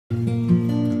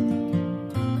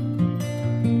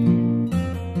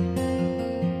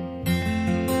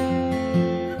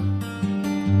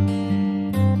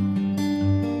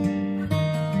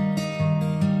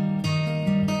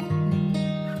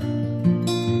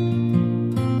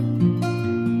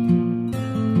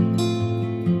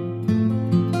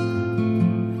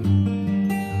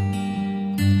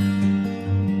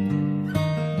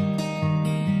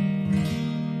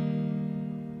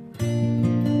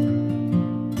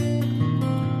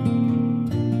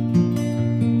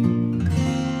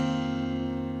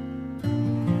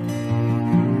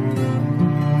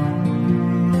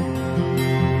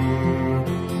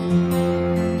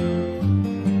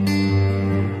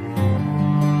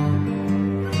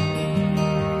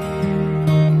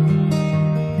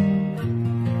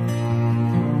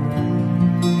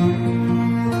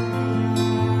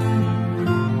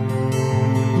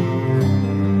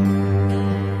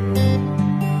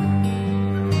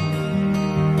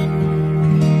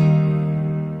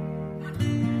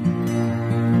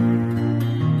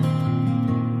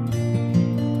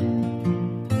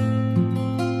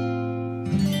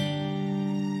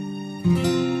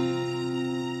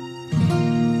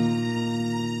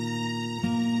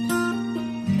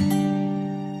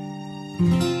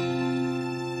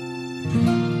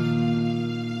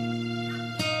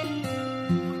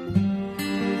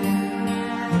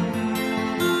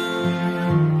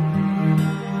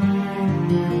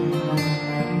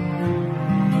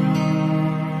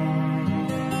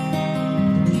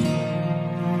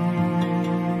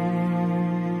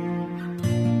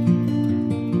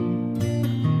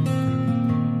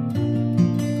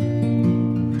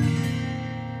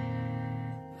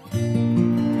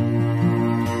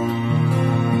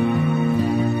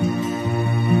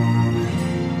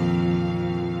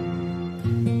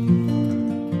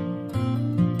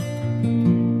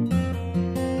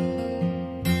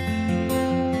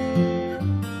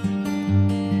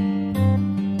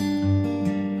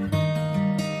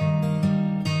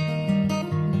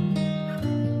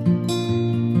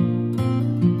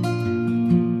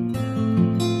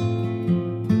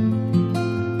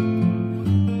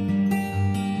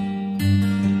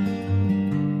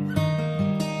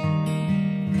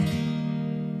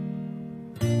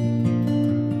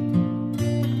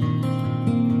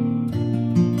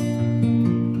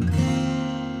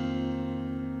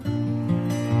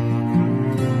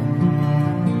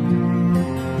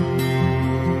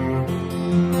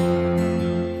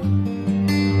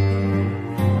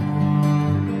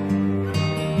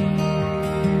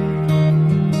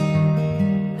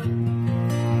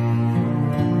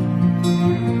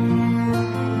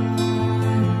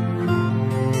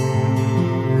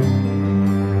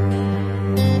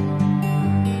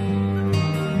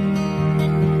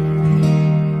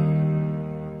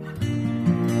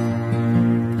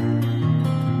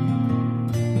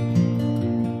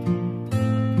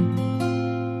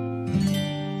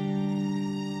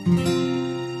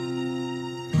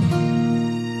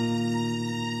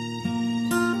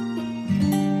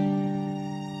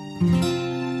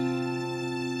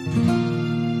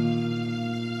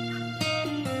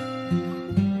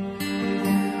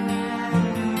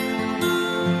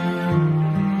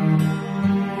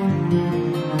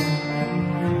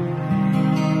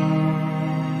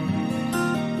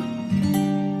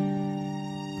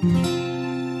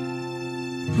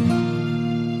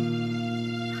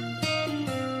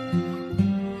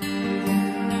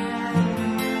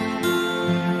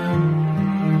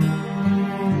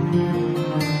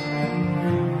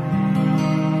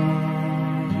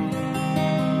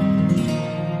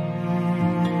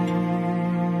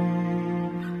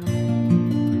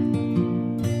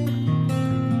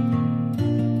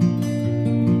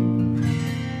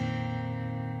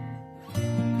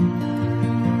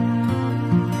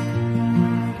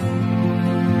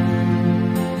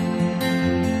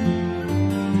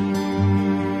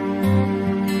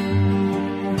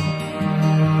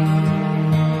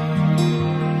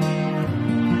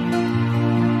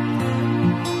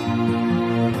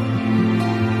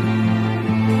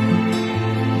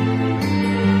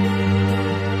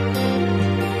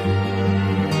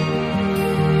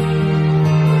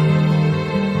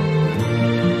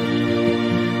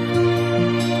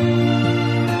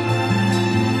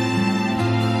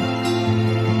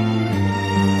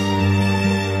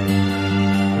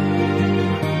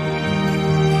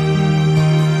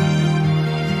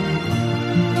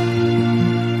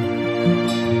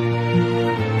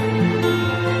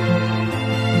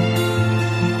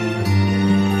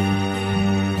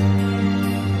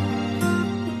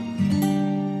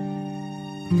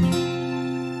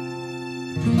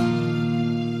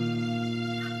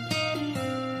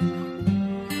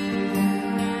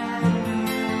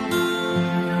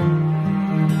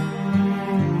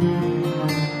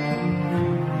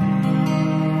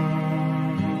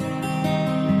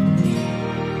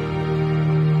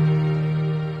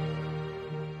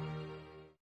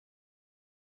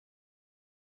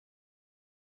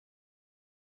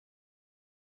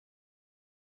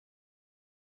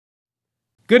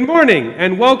Good morning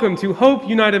and welcome to Hope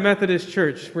United Methodist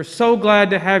Church. We're so glad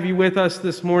to have you with us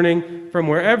this morning from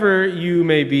wherever you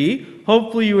may be.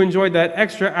 Hopefully you enjoyed that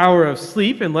extra hour of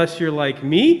sleep, unless you're like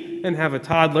me and have a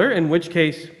toddler, in which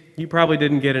case you probably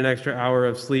didn't get an extra hour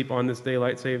of sleep on this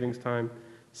daylight savings time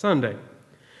Sunday.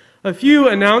 A few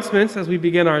announcements as we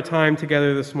begin our time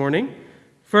together this morning.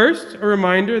 First, a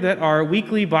reminder that our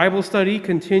weekly Bible study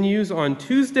continues on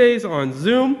Tuesdays on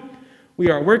Zoom. We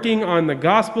are working on the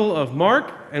Gospel of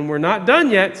Mark, and we're not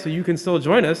done yet, so you can still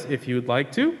join us if you would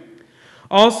like to.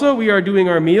 Also, we are doing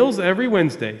our meals every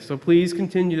Wednesday, so please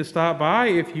continue to stop by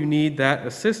if you need that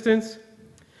assistance.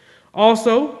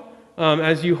 Also,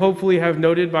 as you hopefully have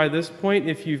noted by this point,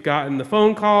 if you've gotten the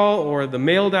phone call or the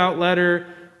mailed out letter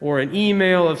or an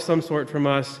email of some sort from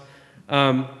us,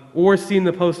 or seen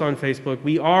the post on Facebook,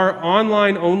 we are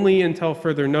online only until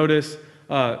further notice.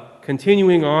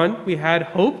 Continuing on, we had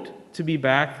hoped to be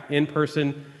back in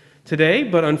person today,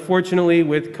 but unfortunately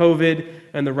with COVID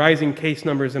and the rising case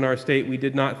numbers in our state, we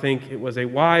did not think it was a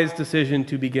wise decision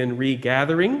to begin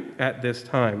regathering at this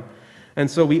time. And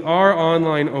so we are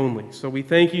online only. So we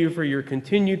thank you for your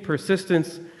continued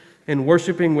persistence in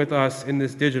worshiping with us in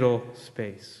this digital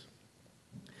space.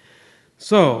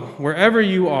 So, wherever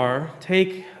you are,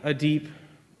 take a deep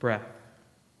breath.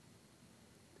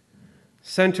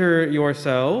 Center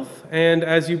yourself, and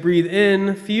as you breathe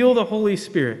in, feel the Holy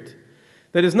Spirit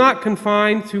that is not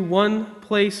confined to one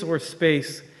place or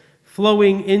space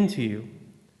flowing into you.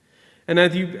 And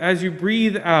as you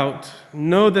breathe out,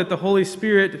 know that the Holy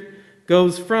Spirit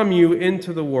goes from you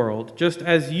into the world, just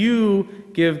as you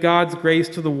give God's grace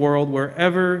to the world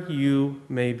wherever you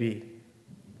may be.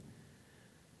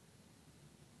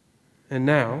 And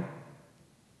now,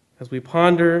 as we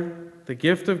ponder the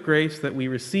gift of grace that we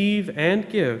receive and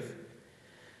give,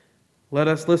 let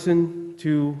us listen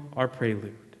to our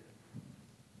prelude.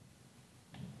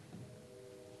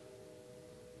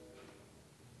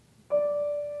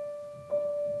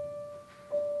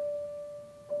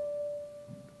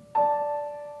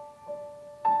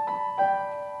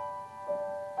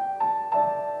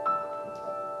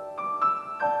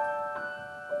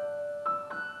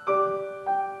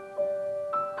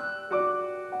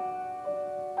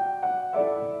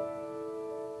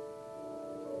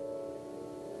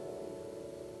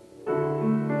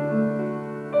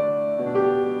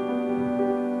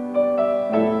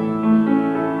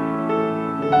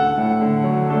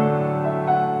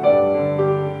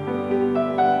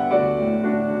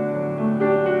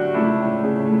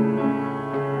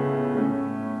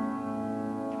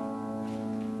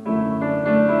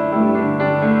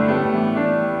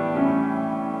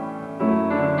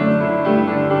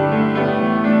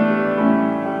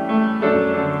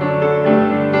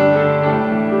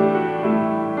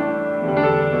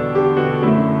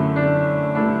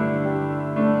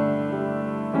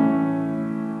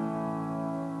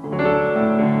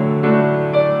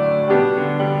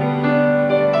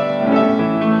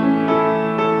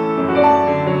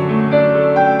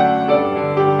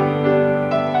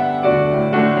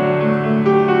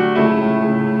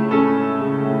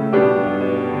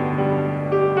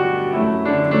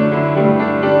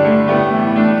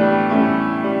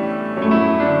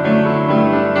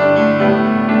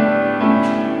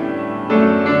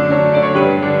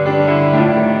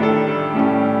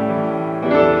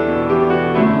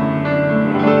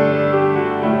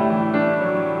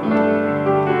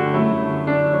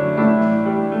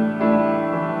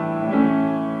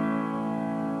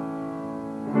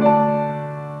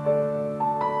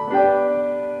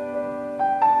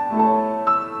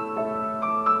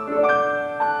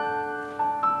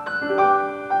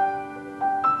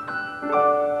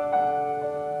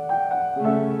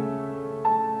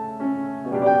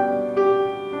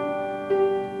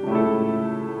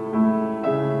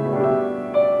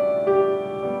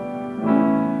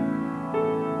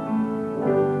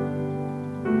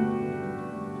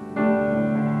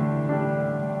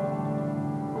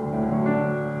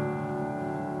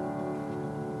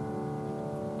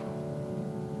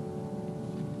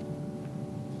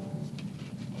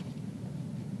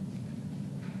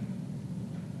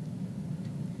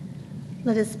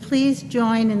 Let us please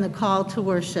join in the call to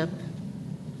worship.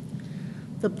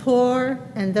 The poor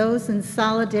and those in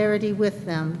solidarity with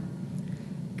them,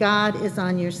 God is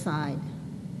on your side.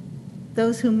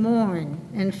 Those who mourn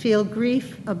and feel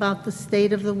grief about the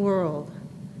state of the world,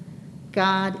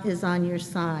 God is on your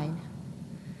side.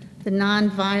 The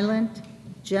nonviolent,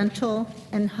 gentle,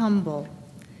 and humble,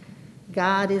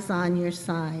 God is on your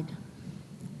side.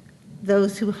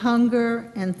 Those who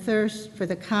hunger and thirst for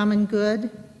the common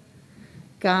good,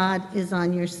 God is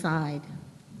on your side.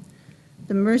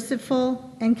 The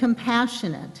merciful and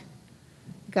compassionate,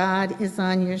 God is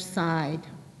on your side.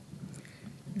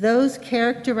 Those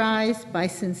characterized by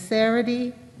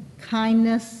sincerity,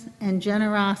 kindness, and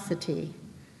generosity,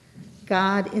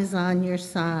 God is on your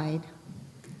side.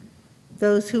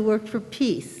 Those who work for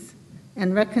peace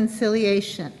and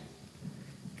reconciliation,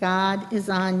 God is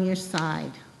on your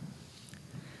side.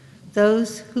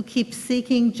 Those who keep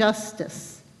seeking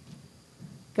justice,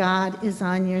 God is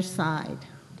on your side.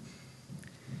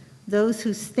 Those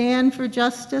who stand for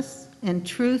justice and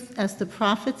truth as the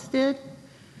prophets did,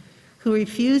 who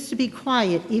refuse to be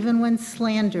quiet even when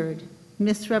slandered,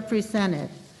 misrepresented,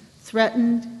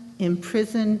 threatened,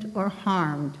 imprisoned, or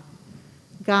harmed,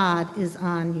 God is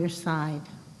on your side.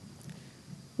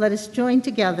 Let us join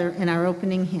together in our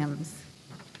opening hymns.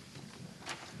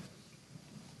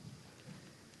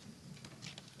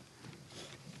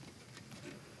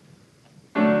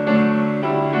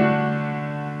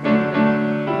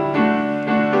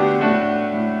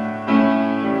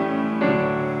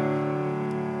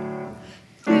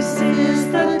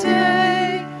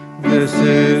 This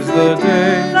is the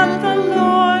day that the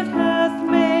Lord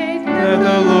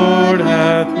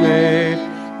hath made.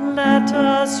 Let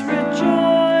us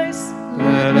rejoice.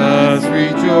 Let us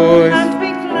rejoice And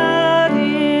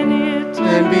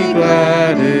be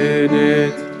glad in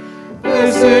it.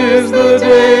 This is the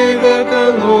day that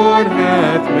the Lord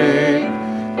hath made.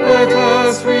 Let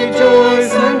us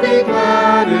rejoice and be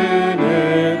glad in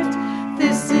it.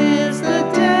 This is the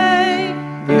day.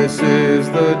 This is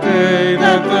the day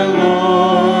that the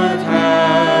Lord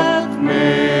hath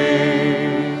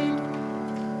made.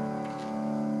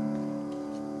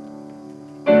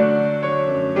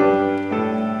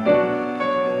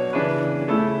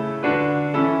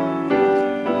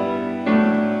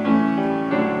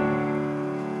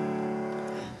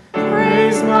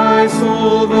 Praise my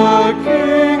soul, the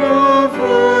King of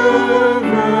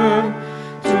heaven.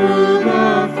 To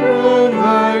the throne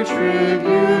thy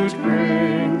tribute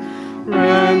bring.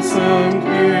 Ransomed,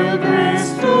 healed,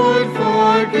 restored,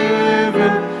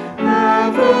 forgiven,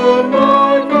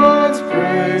 evermore God's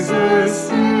praises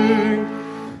sing.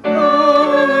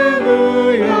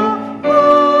 Alleluia,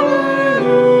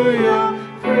 alleluia,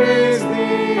 praise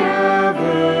the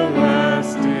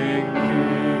everlasting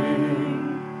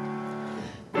King.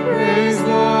 Praise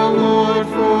the Lord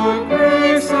for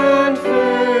grace and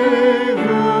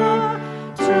favor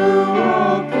to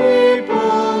all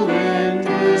people in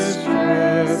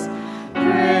distress.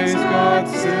 Praise God,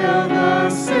 still the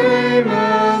same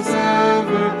as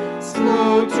ever,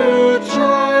 slow to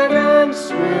chide and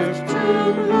swift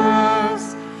to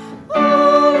bless.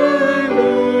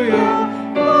 Alleluia,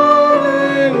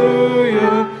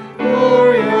 alleluia,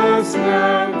 glorious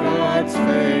now God's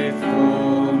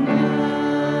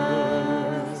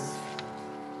faithfulness.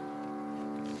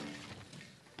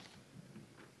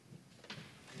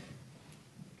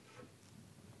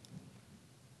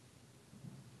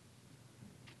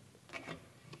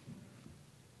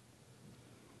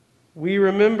 We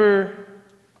remember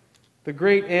the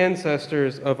great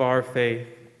ancestors of our faith,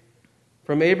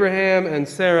 from Abraham and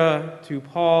Sarah to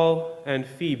Paul and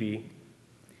Phoebe.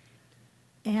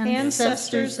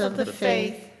 Ancestors of the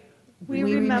faith, we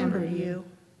remember you.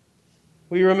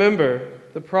 We remember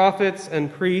the prophets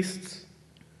and priests,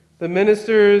 the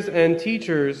ministers and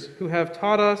teachers who have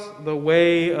taught us the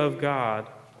way of God.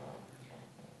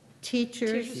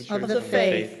 teachers of the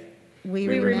faith, we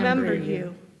remember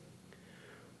you.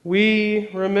 We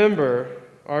remember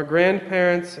our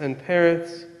grandparents and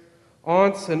parents,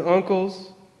 aunts and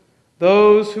uncles,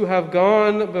 those who have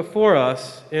gone before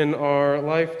us in our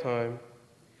lifetime.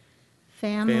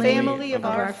 Family of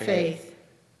our faith,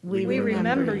 we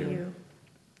remember you.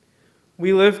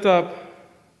 We lift up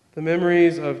the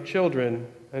memories of children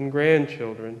and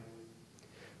grandchildren,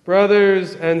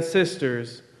 brothers and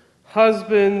sisters,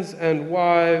 husbands and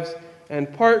wives,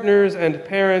 and partners and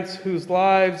parents whose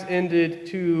lives ended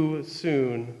too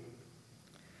soon.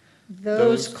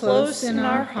 Those close in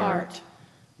our heart,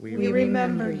 we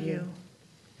remember you.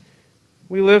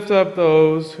 We lift up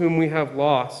those whom we have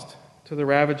lost to the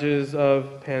ravages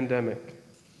of pandemic.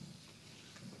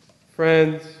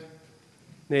 Friends,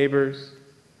 neighbors,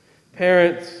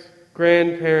 parents,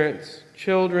 grandparents,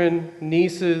 children,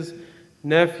 nieces,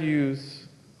 nephews,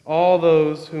 all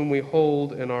those whom we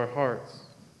hold in our hearts.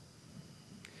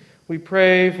 We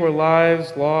pray for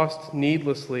lives lost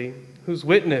needlessly, whose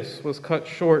witness was cut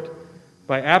short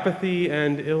by apathy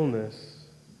and illness.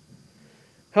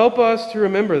 Help us to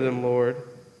remember them, Lord,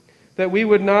 that we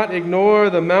would not ignore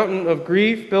the mountain of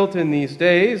grief built in these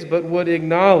days, but would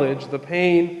acknowledge the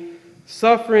pain,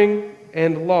 suffering,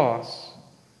 and loss,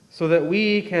 so that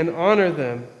we can honor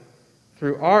them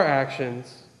through our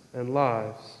actions and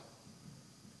lives.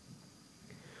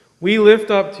 We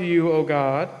lift up to you, O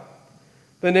God,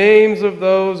 the names of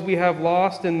those we have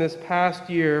lost in this past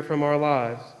year from our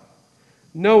lives,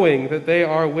 knowing that they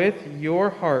are with your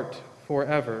heart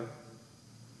forever.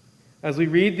 As we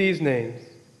read these names,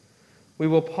 we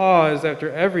will pause after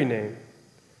every name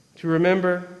to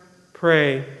remember,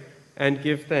 pray, and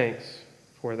give thanks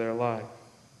for their life.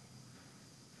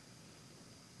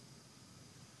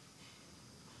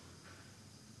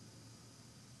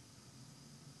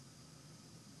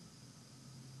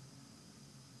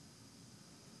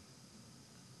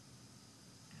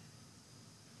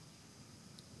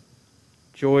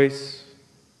 Joyce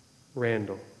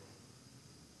Randall.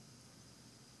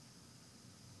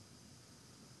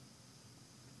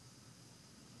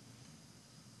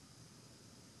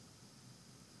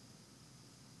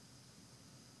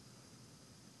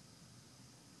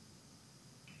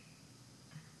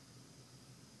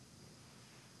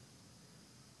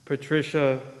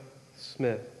 Patricia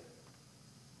Smith.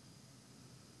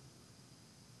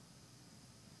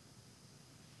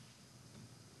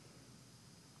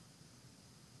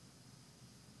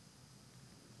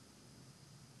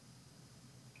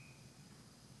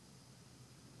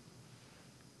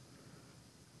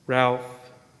 Ralph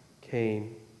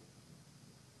Kane.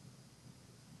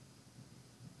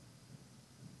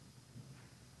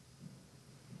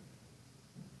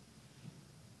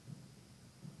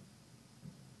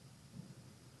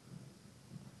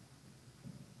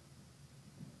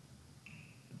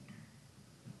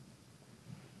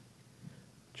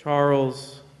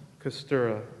 Charles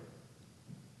Costura.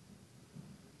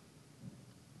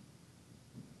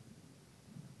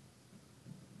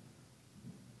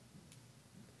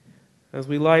 As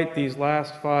we light these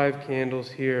last 5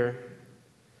 candles here,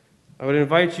 I would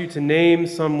invite you to name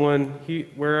someone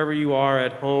wherever you are,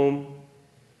 at home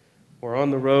or on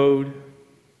the road,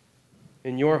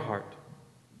 in your heart.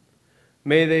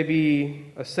 May they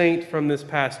be a saint from this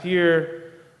past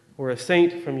year or a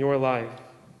saint from your life.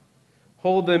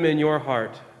 Hold them in your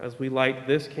heart as we light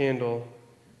this candle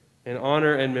in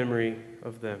honor and memory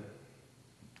of them.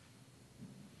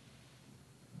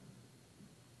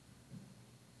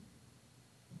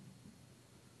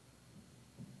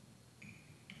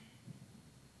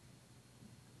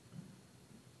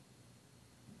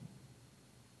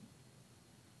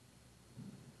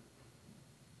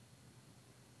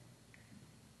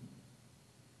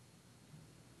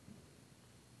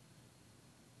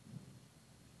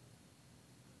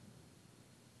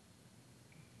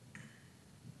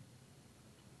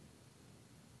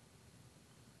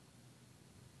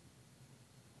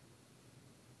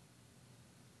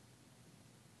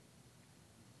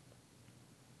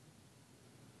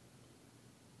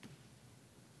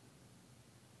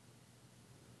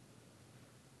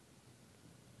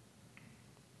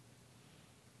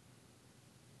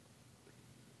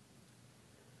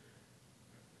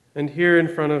 And here in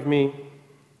front of me,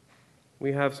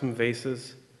 we have some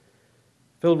vases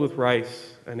filled with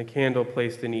rice and a candle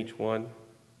placed in each one.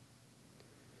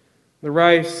 The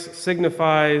rice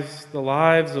signifies the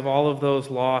lives of all of those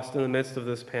lost in the midst of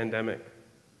this pandemic.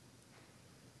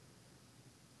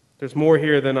 There's more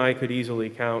here than I could easily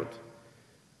count.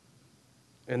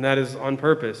 And that is on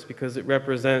purpose, because it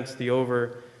represents the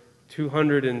over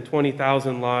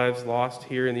 220,000 lives lost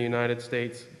here in the United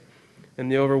States and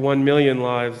the over 1 million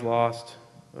lives lost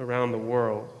around the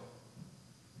world.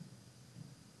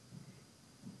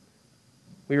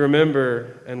 We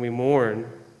remember and we mourn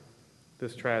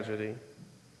this tragedy.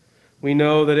 We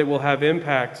know that it will have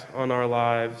impact on our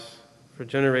lives for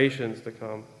generations to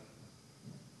come.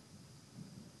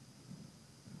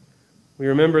 We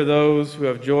remember those who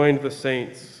have joined the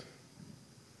saints,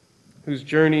 whose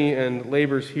journey and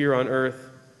labors here on earth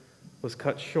was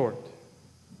cut short.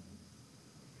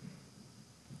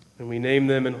 And we name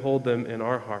them and hold them in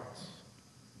our hearts.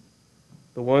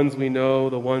 The ones we know,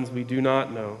 the ones we do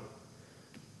not know,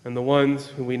 and the ones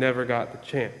who we never got the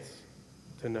chance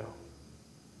to know.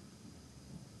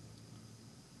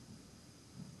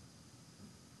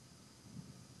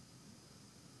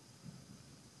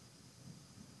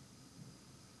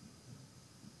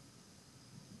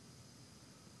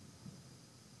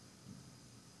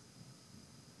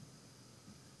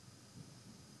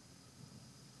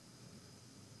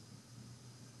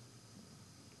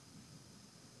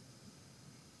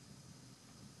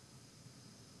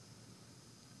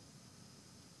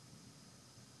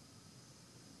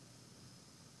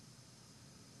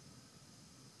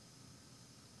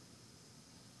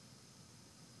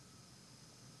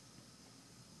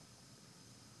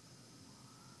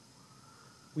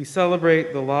 we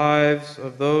celebrate the lives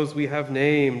of those we have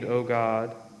named, O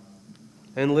God,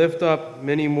 and lift up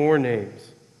many more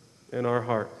names in our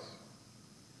hearts.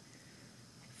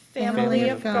 Family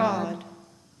of God,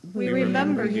 we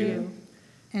remember you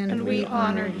and we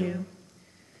honor you.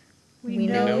 We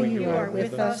know you are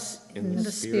with us in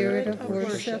the spirit of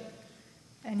worship,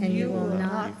 and you will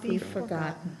not be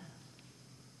forgotten.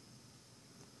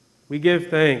 We give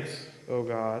thanks, O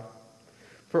God,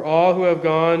 for all who have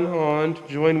gone on to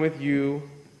join with you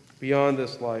beyond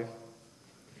this life.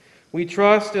 We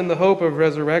trust in the hope of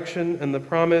resurrection and the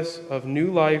promise of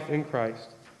new life in Christ,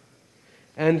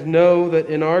 and know that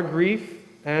in our grief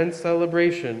and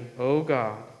celebration, O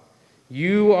God,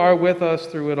 you are with us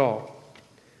through it all,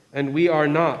 and we are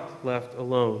not left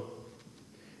alone.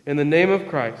 In the name of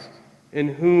Christ,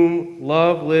 in whom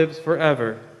love lives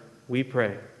forever, we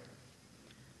pray.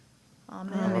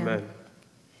 Amen. Amen.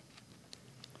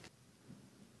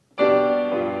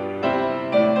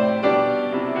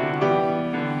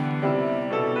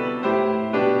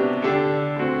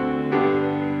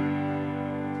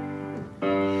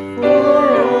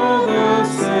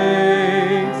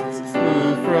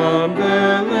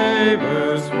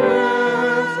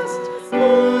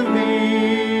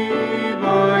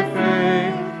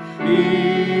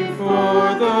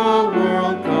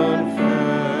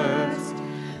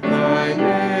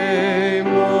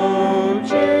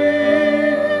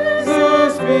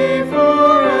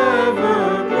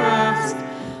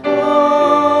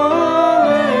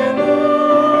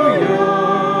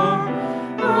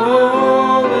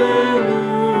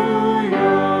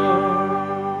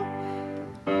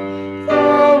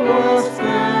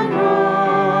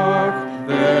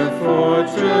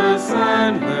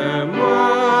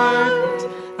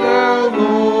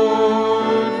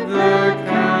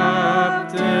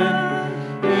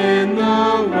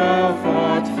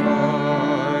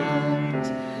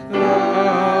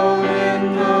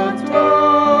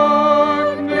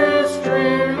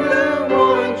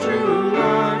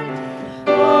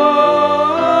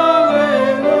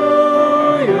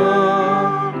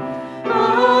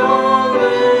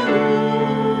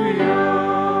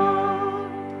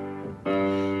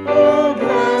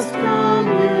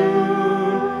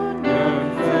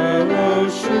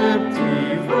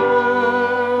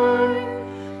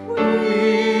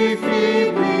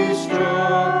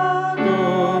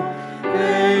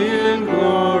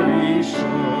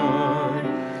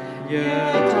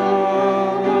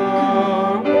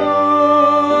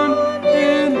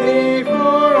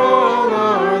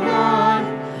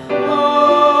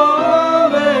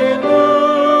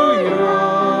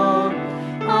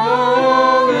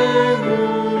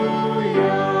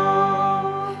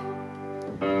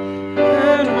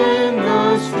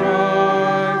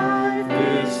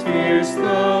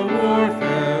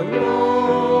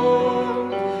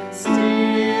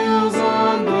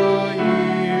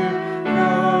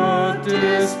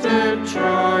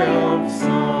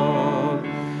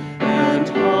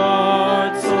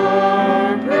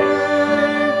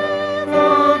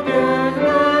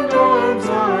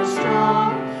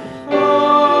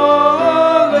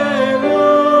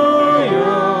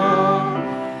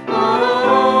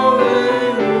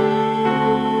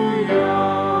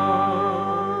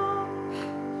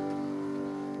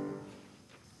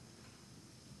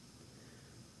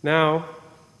 Now,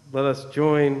 let us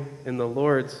join in the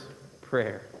Lord's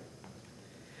Prayer.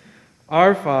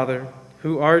 Our Father,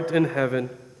 who art in heaven,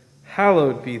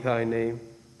 hallowed be thy name.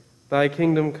 Thy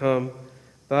kingdom come,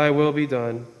 thy will be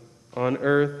done, on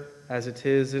earth as it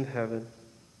is in heaven.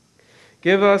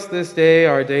 Give us this day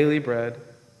our daily bread,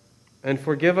 and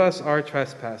forgive us our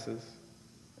trespasses,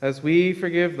 as we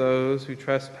forgive those who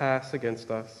trespass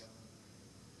against us.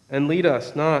 And lead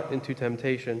us not into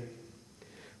temptation,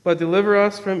 but deliver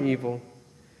us from evil.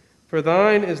 For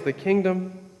thine is the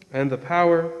kingdom, and the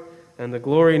power, and the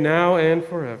glory now and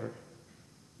forever.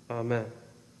 Amen.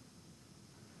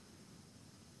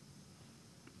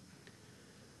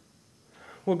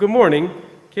 Well, good morning,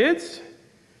 kids.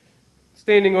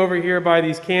 Standing over here by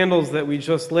these candles that we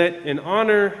just lit in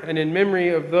honor and in memory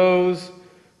of those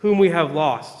whom we have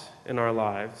lost in our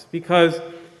lives. Because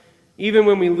even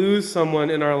when we lose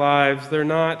someone in our lives, they're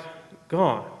not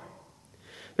gone.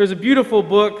 There's a beautiful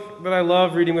book that I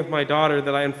love reading with my daughter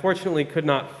that I unfortunately could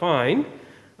not find.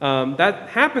 That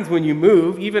happens when you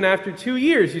move. Even after 2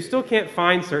 years, you still can't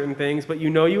find certain things, but you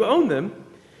know you own them.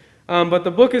 But the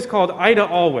book is called Ida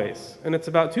Always, and it's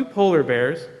about 2 polar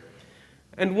bears.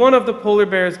 And one of the polar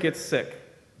bears gets sick.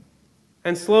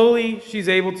 And slowly, she's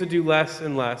able to do less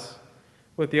and less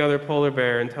with the other polar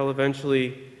bear until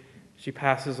eventually she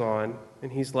passes on,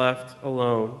 and he's left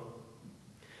alone.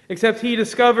 except he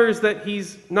discovers that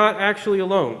he's not actually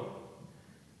alone,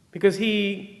 because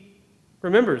he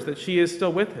remembers that she is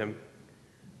still with him.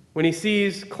 When he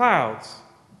sees clouds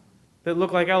that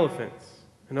look like elephants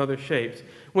and other shapes,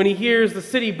 when he hears the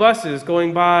city buses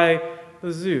going by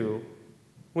the zoo,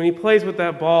 when he plays with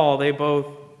that ball they both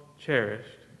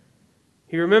cherished,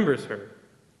 he remembers her.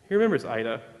 He remembers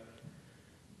Ida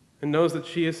and knows that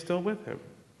she is still with him.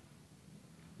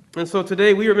 And so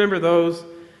today we remember those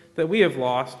that we have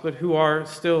lost but who are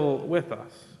still with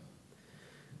us.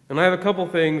 And I have a couple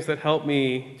things that help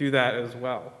me do that as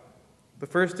well. The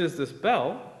first is this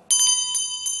bell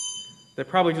that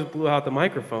probably just blew out the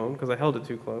microphone because I held it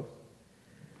too close.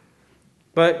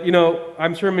 But,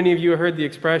 I'm sure many of you have heard the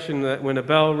expression that when a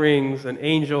bell rings, an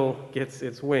angel gets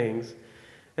its wings.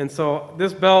 And so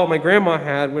this bell my grandma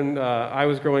had when I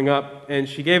was growing up, and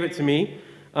she gave it to me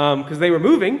because they were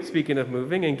moving, speaking of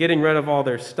moving, and getting rid of all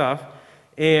their stuff.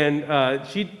 And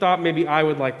she thought maybe I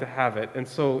would like to have it. And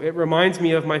so it reminds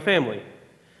me of my family.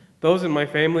 Those in my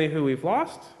family who we've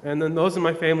lost, and then those in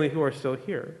my family who are still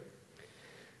here.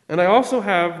 And I also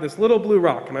have this little blue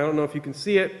rock, and I don't know if you can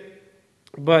see it,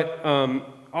 but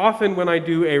often when I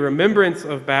do a remembrance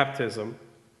of baptism,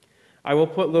 I will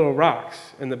put little rocks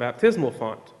in the baptismal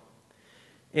font.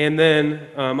 And then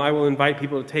I will invite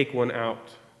people to take one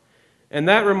out. And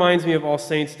that reminds me of All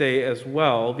Saints' Day as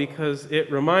well, because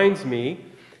it reminds me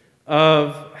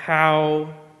of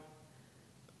how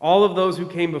all of those who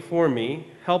came before me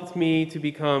helped me to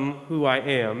become who I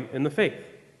am in the faith.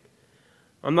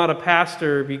 I'm not a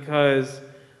pastor because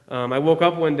I woke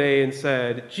up one day and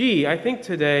said, I think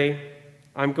today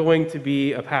I'm going to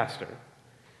be a pastor.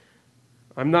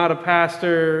 I'm not a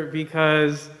pastor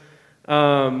because,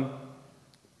 I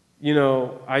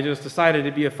just decided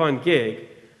it'd be a fun gig.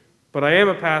 But I am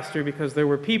a pastor because there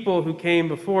were people who came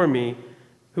before me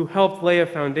who helped lay a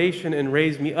foundation and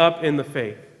raise me up in the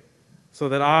faith so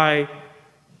that I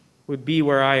would be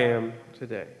where I am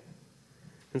today.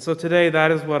 And so today,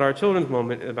 that is what our children's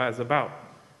moment is about,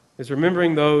 is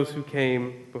remembering those who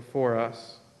came before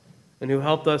us and who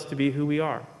helped us to be who we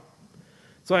are.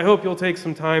 So I hope you'll take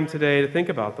some time today to think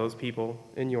about those people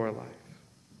in your life.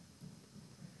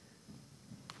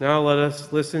 Now let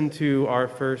us listen to our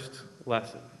first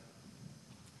lesson.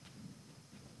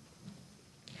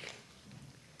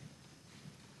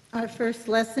 Our first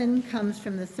lesson comes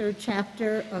from the 3rd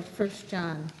chapter of 1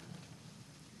 John.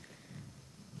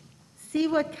 See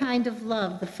what kind of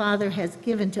love the Father has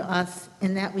given to us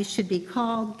in that we should be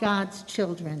called God's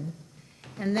children.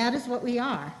 And that is what we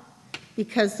are.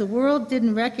 Because the world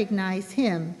didn't recognize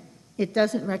him, it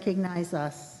doesn't recognize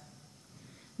us.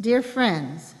 Dear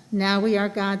friends, now we are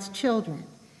God's children,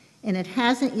 and it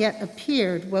hasn't yet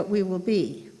appeared what we will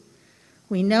be.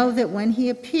 We know that when he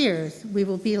appears, we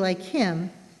will be like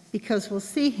him, because we'll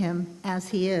see him as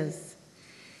he is.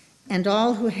 And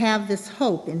all who have this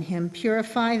hope in him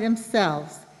purify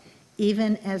themselves,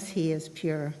 even as he is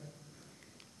pure.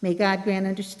 May God grant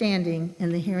understanding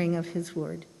in the hearing of his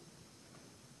word.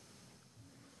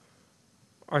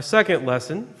 Our second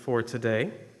lesson for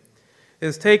today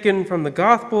is taken from the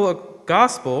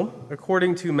Gospel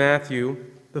according to Matthew,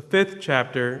 the 5th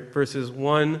chapter, verses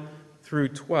 1 through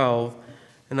 12,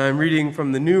 and I'm reading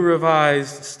from the New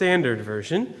Revised Standard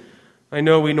Version. I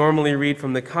know we normally read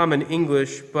from the Common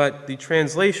English, but the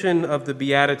translation of the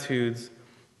Beatitudes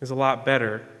is a lot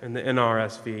better in the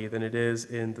NRSV than it is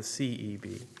in the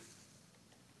CEB.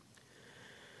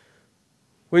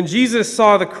 When Jesus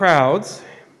saw the crowds,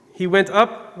 he went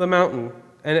up the mountain,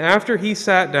 and after he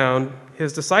sat down,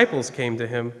 his disciples came to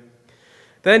him.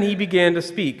 Then he began to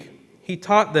speak. He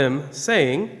taught them,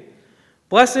 saying,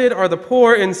 "Blessed are the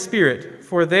poor in spirit,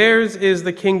 for theirs is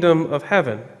the kingdom of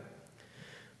heaven.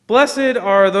 Blessed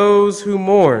are those who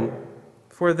mourn,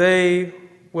 for they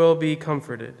will be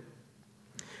comforted.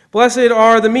 Blessed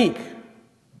are the meek,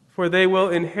 for they will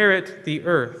inherit the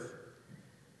earth.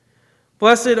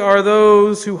 Blessed are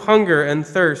those who hunger and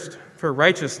thirst for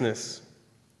righteousness,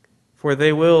 for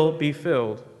they will be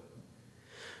filled.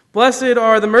 Blessed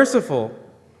are the merciful,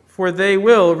 for they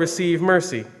will receive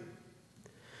mercy.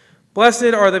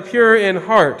 Blessed are the pure in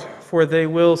heart, for they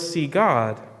will see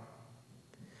God.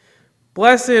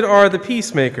 Blessed are the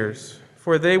peacemakers,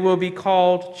 for they will be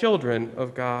called children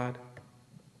of God.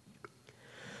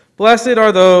 Blessed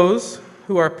are those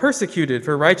who are persecuted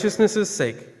for righteousness'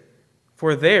 sake,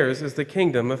 for theirs is the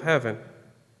kingdom of heaven.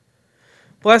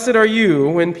 Blessed are you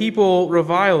when people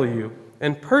revile you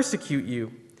and persecute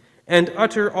you and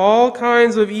utter all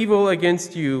kinds of evil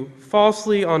against you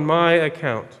falsely on my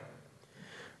account.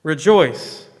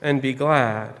 Rejoice and be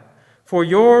glad, for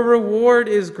your reward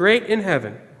is great in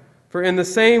heaven. for in the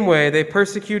same way they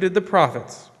persecuted the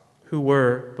prophets who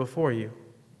were before you.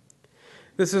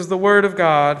 This is the word of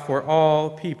God for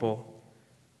all people.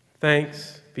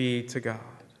 Thanks be to God.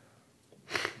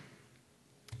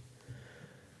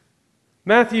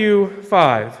 Matthew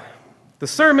 5, the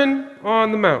Sermon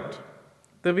on the Mount,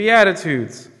 the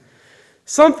Beatitudes,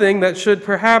 something that should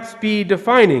perhaps be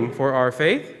defining for our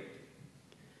faith.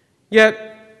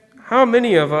 Yet, how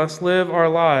many of us live our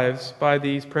lives by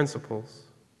these principles?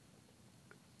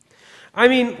 I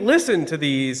mean, listen to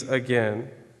these again.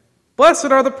 Blessed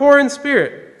are the poor in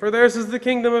spirit, for theirs is the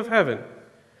kingdom of heaven.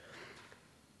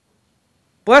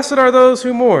 Blessed are those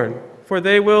who mourn, for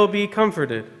they will be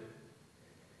comforted.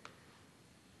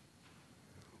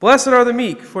 Blessed are the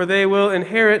meek, for they will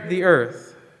inherit the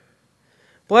earth.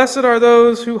 Blessed are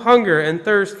those who hunger and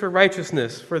thirst for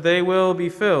righteousness, for they will be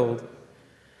filled.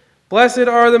 Blessed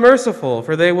are the merciful,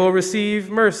 for they will receive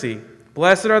mercy.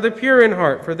 Blessed are the pure in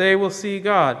heart, for they will see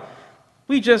God.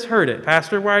 We just heard it.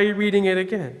 Pastor, why are you reading it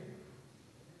again?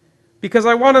 Because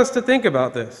I want us to think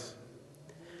about this.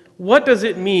 What does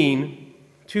it mean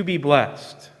to be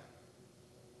blessed?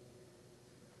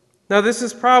 Now, this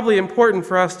is probably important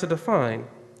for us to define,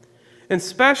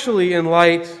 especially in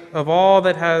light of all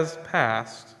that has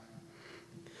passed.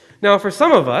 Now, for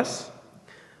some of us,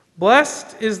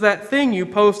 blessed is that thing you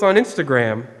post on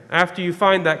Instagram after you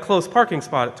find that close parking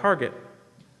spot at Target.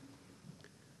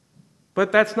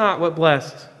 But that's not what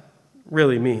blessed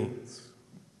really means.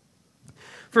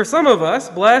 For some of us,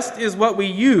 blessed is what we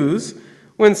use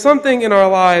when something in our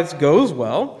lives goes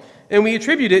well, and we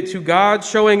attribute it to God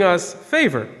showing us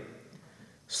favor.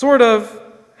 Sort of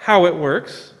how it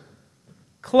works,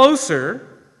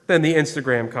 closer than the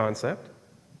Instagram concept.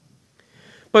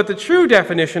 But the true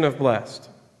definition of blessed,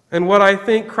 and what I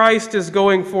think Christ is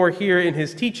going for here in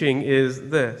his teaching, is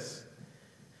this: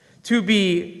 to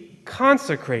be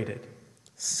consecrated,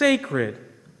 sacred,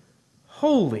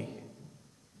 holy,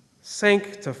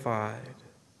 sanctified.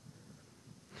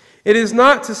 It is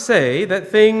not to say that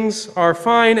things are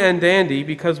fine and dandy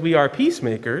because we are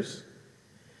peacemakers,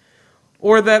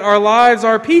 or that our lives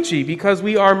are peachy because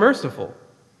we are merciful.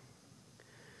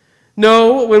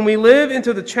 No, when we live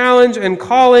into the challenge and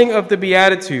calling of the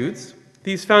Beatitudes,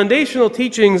 these foundational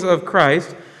teachings of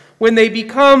Christ, when they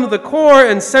become the core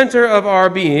and center of our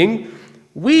being,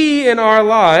 we in our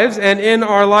lives and in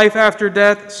our life after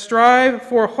death strive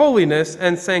for holiness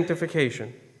and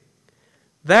sanctification.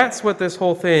 That's what this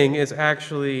whole thing is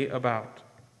actually about.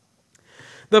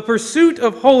 The pursuit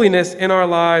of holiness in our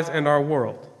lives and our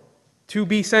world, to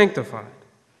be sanctified.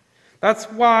 That's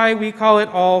why we call it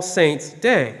All Saints'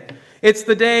 Day. It's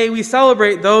the day we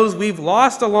celebrate those we've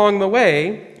lost along the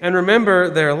way and remember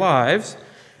their lives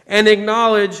and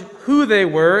acknowledge who they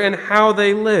were and how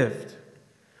they lived.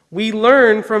 We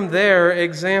learn from their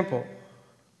example,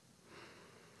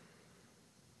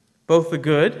 both the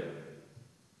good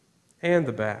and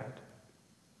the bad.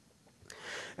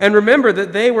 And remember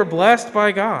that they were blessed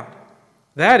by God.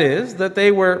 That is, that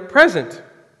they were present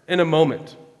in a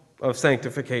moment of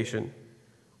sanctification,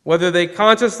 whether they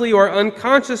consciously or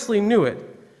unconsciously knew it,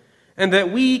 and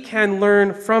that we can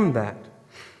learn from that.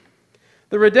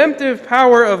 The redemptive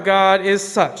power of God is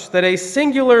such that a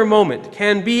singular moment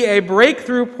can be a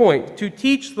breakthrough point to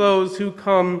teach those who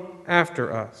come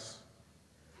after us.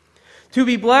 To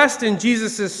be blessed in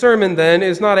Jesus' sermon, then,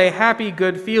 is not a happy,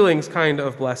 good feelings kind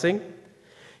of blessing.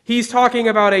 He's talking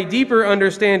about a deeper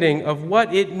understanding of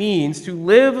what it means to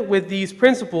live with these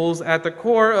principles at the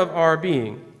core of our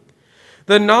being.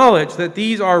 The knowledge that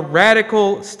these are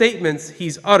radical statements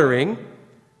he's uttering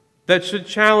that should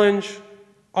challenge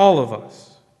all of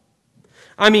us.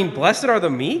 I mean, blessed are the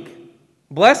meek?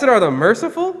 Blessed are the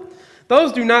merciful?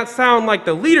 Those do not sound like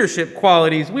the leadership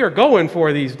qualities we are going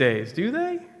for these days, do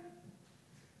they?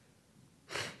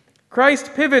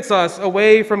 Christ pivots us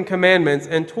away from commandments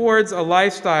and towards a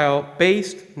lifestyle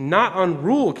based not on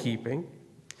rule keeping,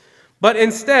 but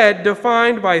instead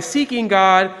defined by seeking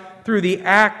God through the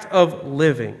act of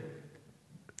living.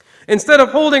 Instead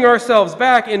of holding ourselves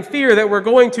back in fear that we're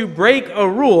going to break a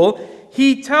rule,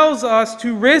 he tells us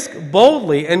to risk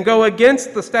boldly and go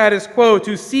against the status quo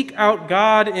to seek out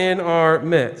God in our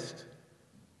midst.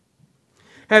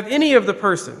 Have any of the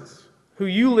persons who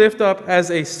you lift up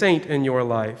as a saint in your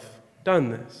life done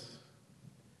this?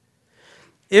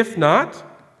 If not,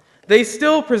 they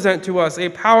still present to us a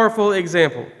powerful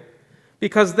example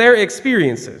because their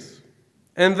experiences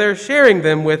and their sharing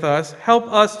them with us help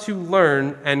us to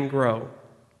learn and grow.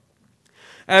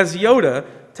 As Yoda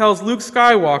tells Luke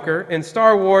Skywalker in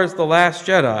Star Wars: The Last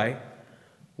Jedi,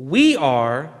 we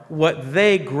are what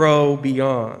they grow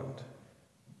beyond.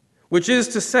 Which is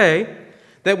to say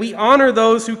that we honor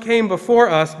those who came before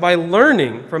us by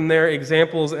learning from their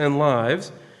examples and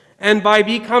lives, and by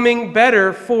becoming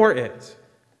better for it,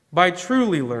 by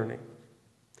truly learning.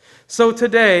 So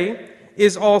today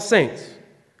is All Saints,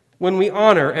 when we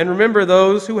honor and remember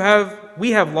those who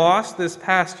we have lost this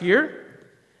past year,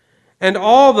 and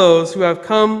all those who have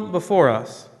come before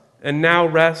us and now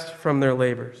rest from their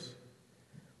labors.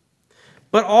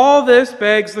 But all this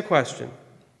begs the question,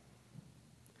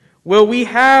 will we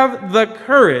have the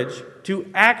courage to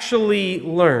actually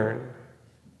learn?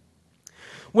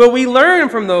 Will we learn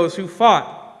from those who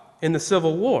fought in the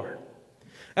Civil War?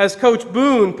 As Coach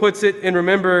Boone puts it in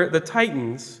Remember the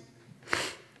Titans,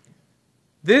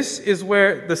 this is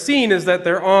where the scene is that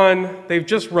they've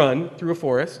just run through a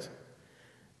forest,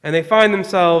 and they find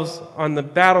themselves on the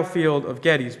battlefield of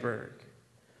Gettysburg.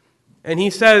 And he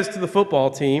says to the football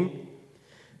team,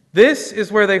 this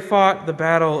is where they fought the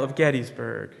Battle of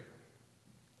Gettysburg.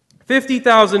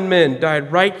 50,000 men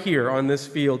died right here on this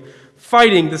field,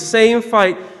 fighting the same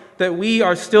fight that we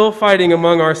are still fighting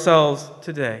among ourselves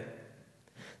today.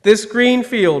 This green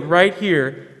field right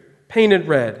here, painted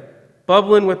red,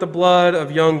 bubbling with the blood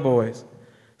of young boys,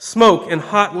 smoke and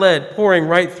hot lead pouring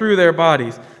right through their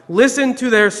bodies. Listen to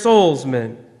their souls,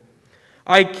 men.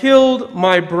 I killed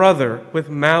my brother with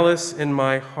malice in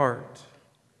my heart.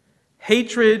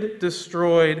 Hatred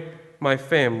destroyed my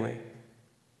family.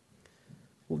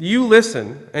 You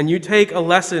listen and you take a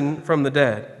lesson from the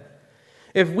dead.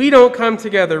 If we don't come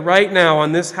together right now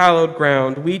on this hallowed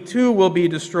ground, we too will be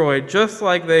destroyed just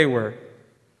like they were.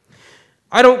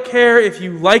 I don't care if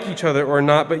you like each other or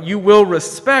not, but you will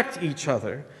respect each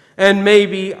other. And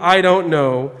maybe, I don't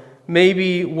know,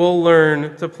 maybe we'll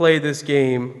learn to play this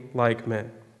game like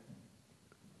men.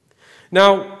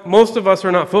 Now, most of us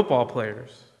are not football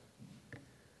players.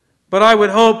 But I would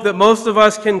hope that most of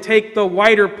us can take the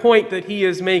wider point that he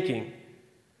is making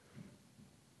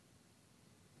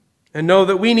and know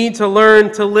that we need to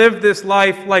learn to live this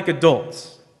life like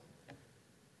adults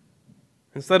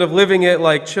instead of living it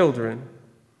like children.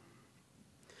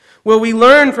 Will we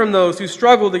learn from those who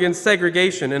struggled against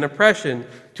segregation and oppression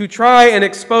to try and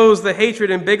expose the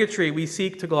hatred and bigotry we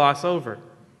seek to gloss over?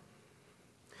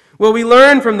 Will we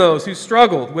learn from those who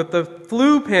struggled with the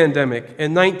flu pandemic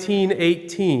in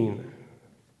 1918?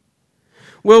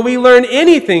 Will we learn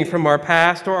anything from our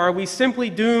past, or are we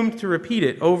simply doomed to repeat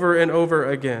it over and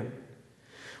over again?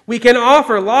 We can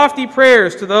offer lofty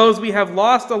prayers to those we have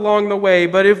lost along the way,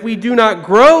 but if we do not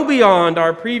grow beyond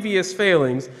our previous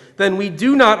failings, then we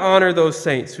do not honor those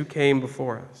saints who came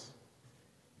before us.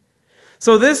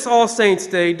 So this All Saints'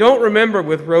 Day, don't remember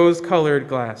with rose-colored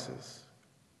glasses.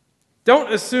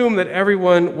 Don't assume that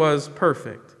everyone was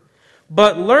perfect,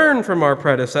 but learn from our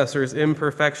predecessors'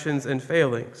 imperfections and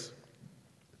failings.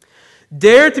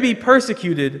 Dare to be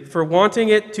persecuted for wanting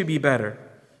it to be better.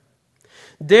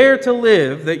 Dare to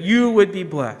live that you would be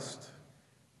blessed.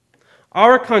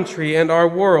 Our country and our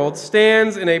world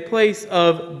stands in a place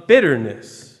of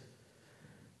bitterness.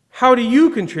 How do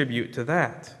you contribute to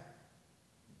that?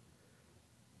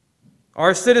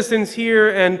 Our citizens here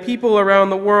and people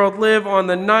around the world live on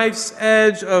the knife's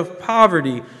edge of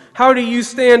poverty. How do you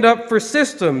stand up for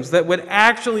systems that would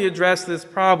actually address this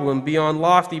problem beyond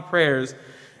lofty prayers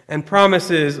and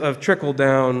promises of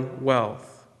trickle-down wealth?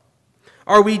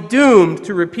 Are we doomed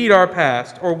to repeat our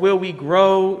past, or will we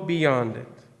grow beyond it?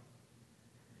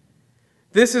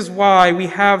 This is why we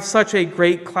have such a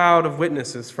great cloud of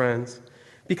witnesses, friends,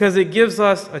 because it gives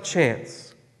us a chance.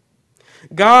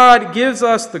 God gives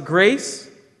us the grace,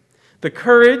 the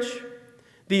courage,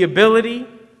 the ability,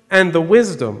 and the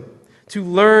wisdom to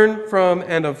learn from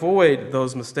and avoid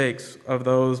those mistakes of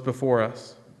those before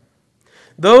us.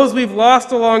 Those we've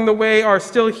lost along the way are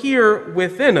still here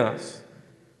within us.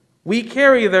 We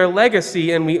carry their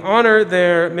legacy and we honor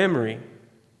their memory.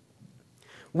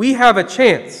 We have a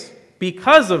chance,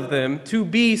 because of them, to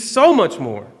be so much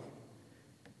more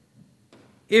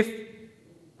if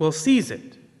we'll seize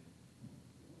it.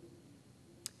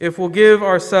 If we'll give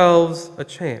ourselves a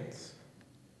chance,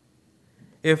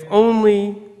 if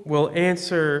only we'll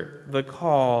answer the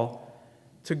call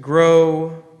to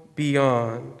grow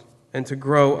beyond and to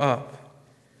grow up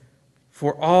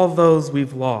for all those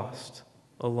we've lost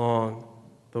along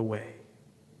the way.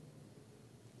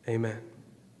 Amen.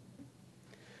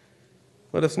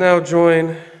 Let us now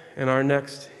join in our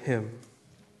next hymn.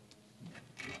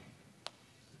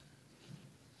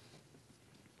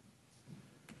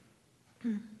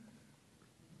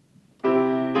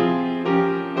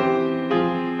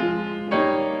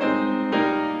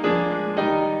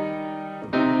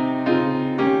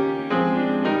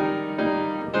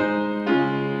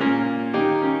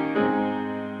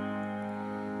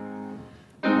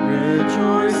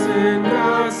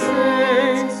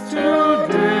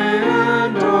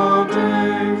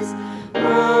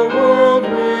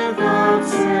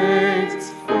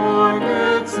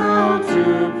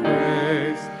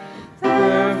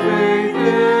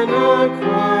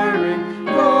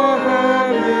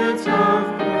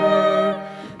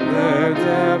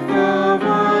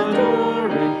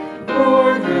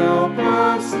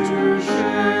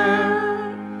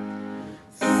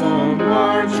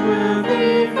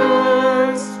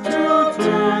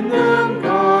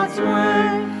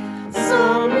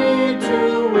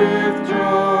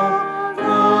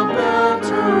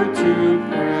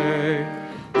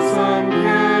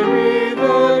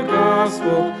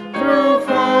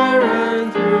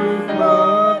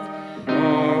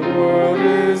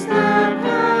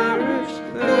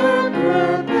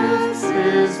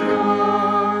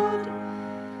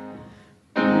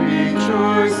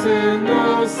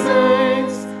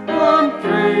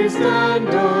 praised and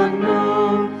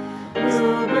unknown,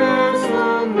 who bear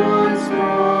someone's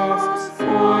cross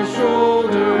or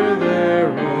shoulder their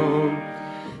own.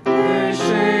 They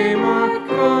shame our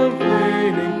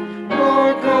complaining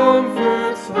or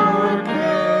comforts our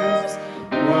cares.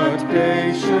 What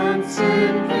patience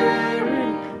in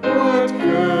bearing, what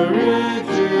courage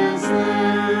is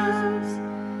theirs.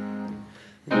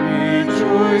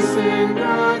 Rejoice in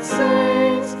God's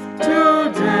saints,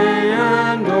 today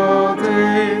and all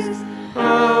days.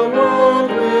 A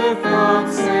world without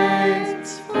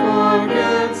saints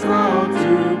forgets how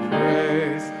to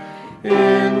praise.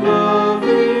 In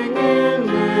loving, in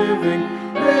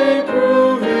living, they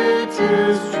prove it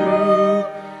is true.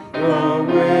 The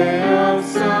way of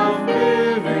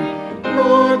self-giving,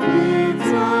 Lord, leads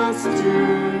us to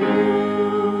you.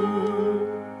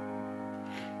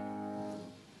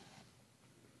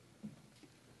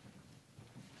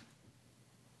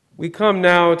 We come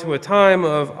now to a time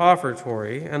of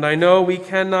offertory, and I know we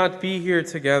cannot be here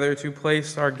together to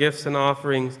place our gifts and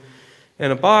offerings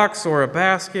in a box or a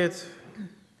basket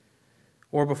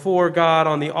or before God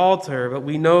on the altar, but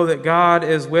we know that God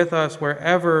is with us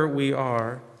wherever we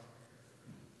are.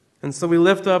 And so we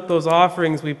lift up those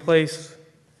offerings we place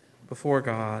before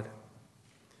God.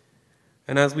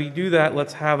 And as we do that,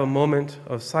 let's have a moment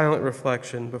of silent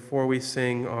reflection before we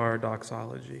sing our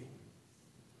doxology.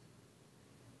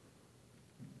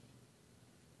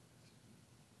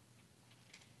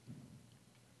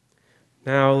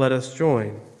 Now let us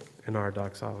join in our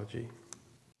doxology.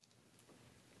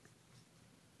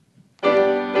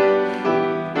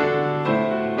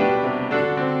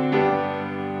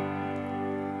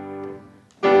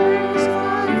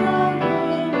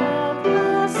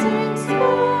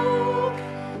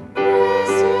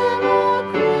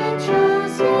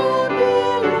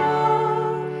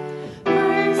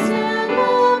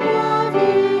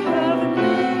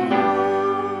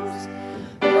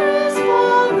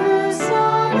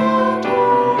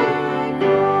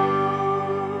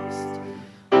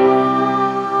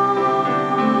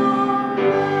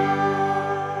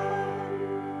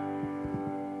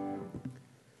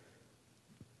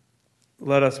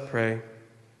 Let us pray.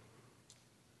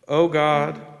 O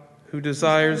God, who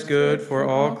desires good for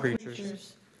all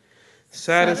creatures,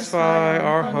 satisfy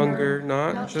our hunger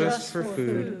not just for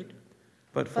food,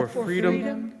 but for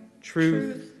freedom,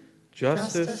 truth,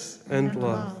 justice, and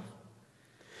love.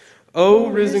 O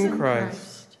risen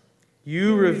Christ,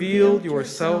 you revealed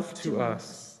yourself to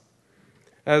us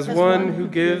as one who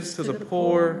gives to the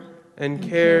poor and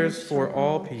cares for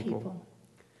all people.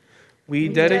 We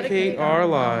dedicate our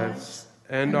lives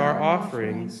and our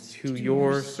offerings to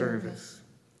your service.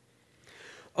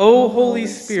 O Holy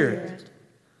Spirit,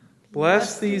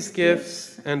 bless these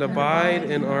gifts and abide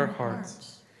in our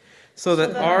hearts, so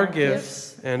that our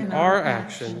gifts and our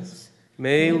actions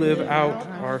may live out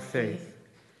our faith,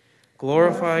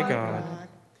 glorify God,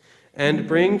 and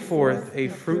bring forth a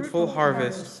fruitful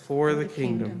harvest for the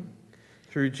kingdom.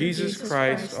 Through Jesus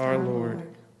Christ our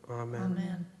Lord.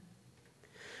 Amen.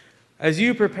 As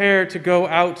you prepare to go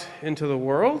out into the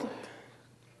world,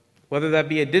 whether that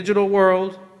be a digital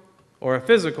world or a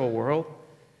physical world,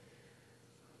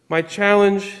 my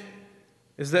challenge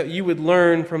is that you would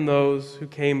learn from those who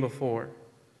came before,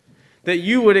 that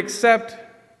you would accept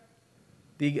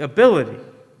the ability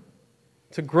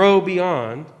to grow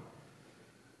beyond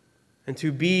and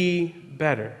to be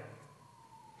better.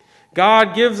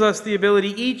 God gives us the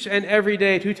ability each and every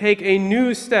day to take a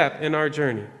new step in our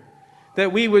journey,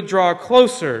 that we would draw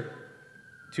closer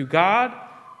to God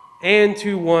and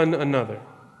to one another.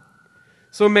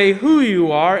 So may who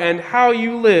you are and how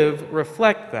you live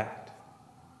reflect that.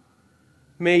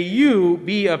 May you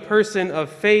be a person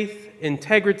of faith,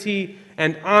 integrity,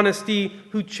 and honesty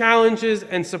who challenges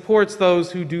and supports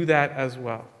those who do that as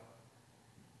well.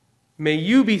 May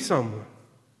you be someone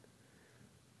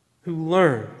who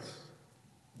learns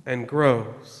and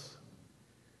grows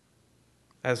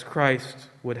as Christ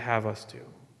would have us do.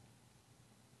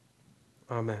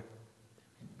 Amen.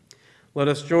 Let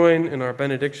us join in our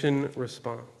benediction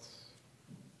response.